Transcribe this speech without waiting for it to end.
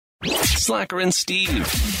Slacker and Steve.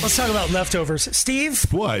 Let's talk about leftovers. Steve?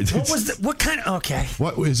 What? What kind of... Okay.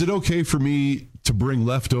 What is it okay for me to bring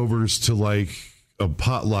leftovers to like a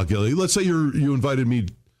potluck? Let's say you invited me.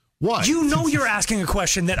 What? You know you're asking a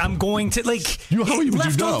question that I'm going to like. How would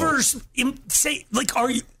leftovers. You know? Say like,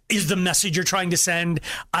 is the message you're trying to send?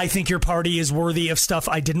 I think your party is worthy of stuff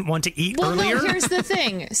I didn't want to eat earlier. No, here's the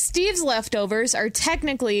thing: Steve's leftovers are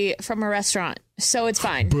technically from a restaurant, so it's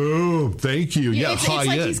fine. Boom! Thank you. Yeah, it's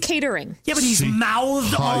like he's catering. Yeah, but he's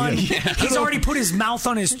mouthed on. He's already put his mouth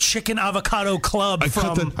on his chicken avocado club.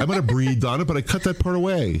 I might have breathed on it, but I cut that part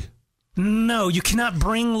away. No, you cannot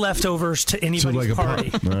bring leftovers to anybody's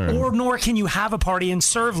party. Right. Or nor can you have a party and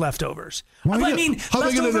serve leftovers.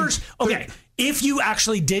 Leftovers, okay, if you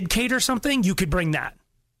actually did cater something, you could bring that.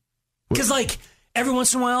 Because, like, every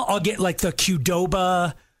once in a while, I'll get, like, the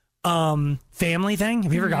Qdoba family thing.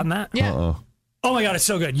 Have you ever gotten that? Yeah. Oh, my God, it's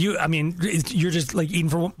so good. You're just, like, eating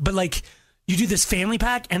for one. But, like, you do this family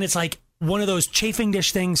pack, and it's, like, one of those chafing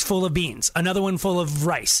dish things full of beans, another one full of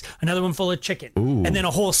rice, another one full of chicken, and then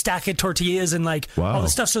a whole stack of tortillas and like all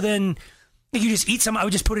this stuff. So then you just eat some. I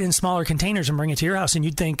would just put it in smaller containers and bring it to your house, and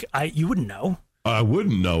you'd think you wouldn't know. I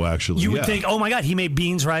wouldn't know, actually. You would think, oh my God, he made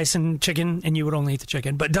beans, rice, and chicken, and you would only eat the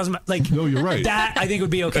chicken. But it doesn't like. No, you're right. That I think would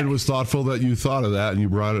be okay. And it was thoughtful that you thought of that and you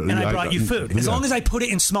brought it. And I brought you food. As long as I put it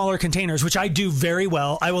in smaller containers, which I do very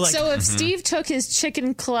well, I will like. So if Steve took his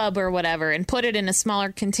chicken club or whatever and put it in a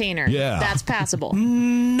smaller container, that's passable.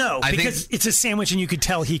 No, because it's a sandwich and you could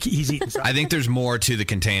tell he's eating something. I think there's more to the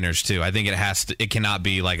containers too. I think it cannot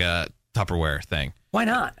be like a Tupperware thing. Why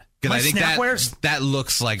not? Because I think that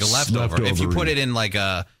looks like a leftover. If you put it in like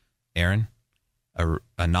a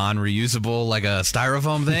non-reusable, like a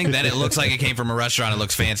styrofoam thing, then it looks like it came from a restaurant. It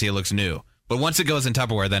looks fancy. It looks new. But once it goes in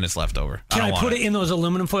Tupperware, then it's leftover. Can I put it in those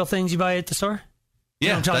aluminum foil things you buy at the store? Yeah,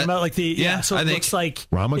 you know what I'm talking about, like the so it looks like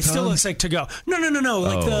Ramadan? It still looks like to go. No,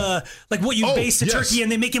 like what you base the turkey,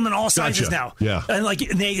 and they make them in all sizes now. Yeah, and like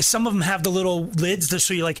some of them have the little lids,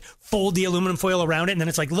 so you like fold the aluminum foil around it, and then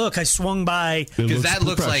it's like, look, I swung by. Because that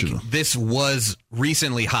looks like this was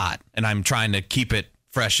recently hot, and I'm trying to keep it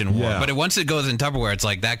fresh and warm. But once it goes in Tupperware, it's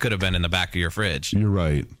like that could have been in the back of your fridge. You're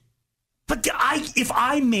right. But if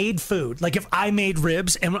I made food, like if I made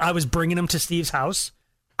ribs and I was bringing them to Steve's house,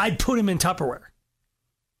 I'd put them in Tupperware.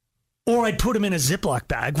 Or I'd put him in a Ziploc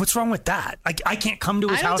bag. What's wrong with that? I can't come to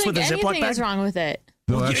his house with a Ziploc bag. I don't think anything is wrong with it.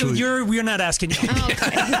 No, actually, we're not asking you. Oh,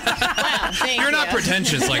 okay. Wow, you're not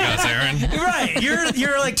pretentious like us, Aaron. Right.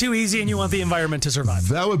 You're like too easy and you want the environment to survive.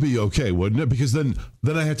 That would be okay, wouldn't it? Because then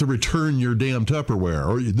I have to return your damn Tupperware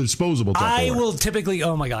or the disposable Tupperware. I will typically.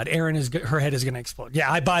 Oh my God, Aaron her head is going to explode.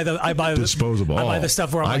 Yeah, I buy the disposable. I buy the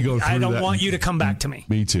stuff where I don't want you to come back to me.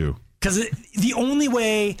 Me too. Because the only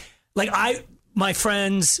way, my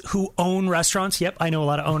friends who own restaurants, yep, I know a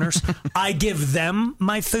lot of owners, I give them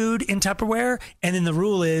my food in Tupperware, and then the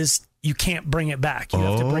rule is you can't bring it back. You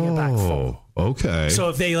have to bring it back full. Okay. So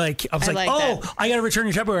if they I got to return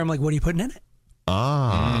your Tupperware. I'm like, what are you putting in it?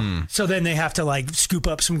 So then they have to scoop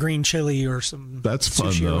up some green chili or some That's fun,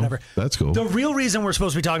 sushi though. Or whatever. That's cool. The real reason we're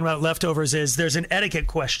supposed to be talking about leftovers is there's an etiquette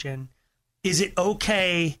question. Is it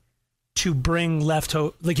okay to bring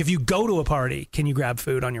leftover? Like if you go to a party, can you grab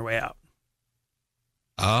food on your way out?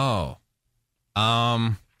 Oh.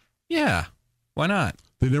 Yeah. Why not?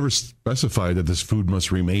 They never specified that this food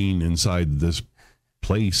must remain inside this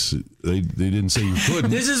place. They didn't say you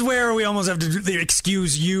couldn't. This is where we almost have to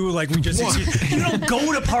excuse you. Like we just you don't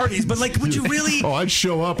go to parties, but would you really? Oh, I'd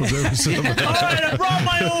show up if there was something. All right, I brought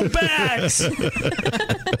my own bags.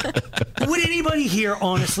 Would anybody here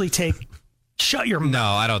honestly take? Shut your mouth. No,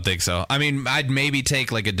 I don't think so. I mean, I'd maybe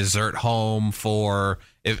take a dessert home for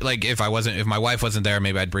if my wife wasn't there,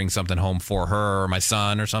 maybe I'd bring something home for her or my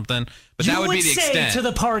son or something. But that would be the extent. You would say to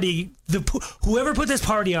the party, whoever put this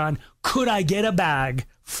party on, could I get a bag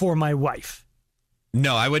for my wife?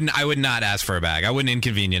 No, I wouldn't. I would not ask for a bag. I wouldn't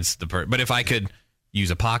inconvenience the person. But if I could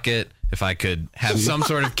use a pocket, if I could have some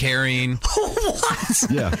sort of carrying. What?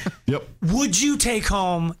 Yeah. Yep. Would you take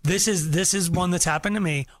home? This is one that's happened to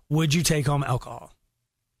me. Would you take home alcohol?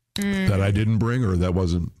 That I didn't bring, or that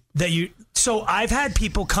wasn't. So I've had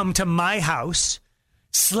people come to my house,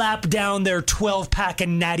 slap down their 12-pack of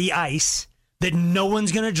Natty Ice that no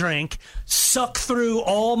one's going to drink, suck through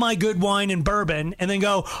all my good wine and bourbon, and then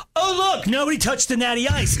go, oh, look, nobody touched the Natty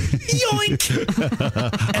Ice.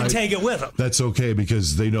 Yoink! And take it with them. That's okay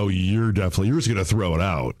because they know you're just going to throw it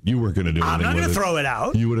out. You weren't going to do anything with it. I'm not going to throw it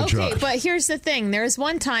out. You would have tried. Okay, but here's the thing. There was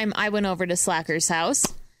one time I went over to Slacker's house,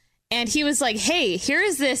 and he was like, hey, here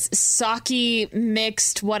is this sake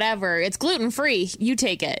mixed whatever. It's gluten-free. You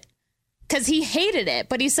take it. Because he hated it,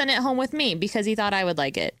 but he sent it home with me because he thought I would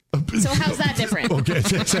like it. So how's that different? Okay.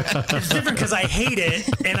 It's different because I hate it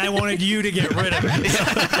and I wanted you to get rid of it.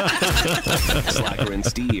 Slacker and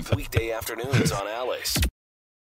Steve, weekday afternoons on Alice.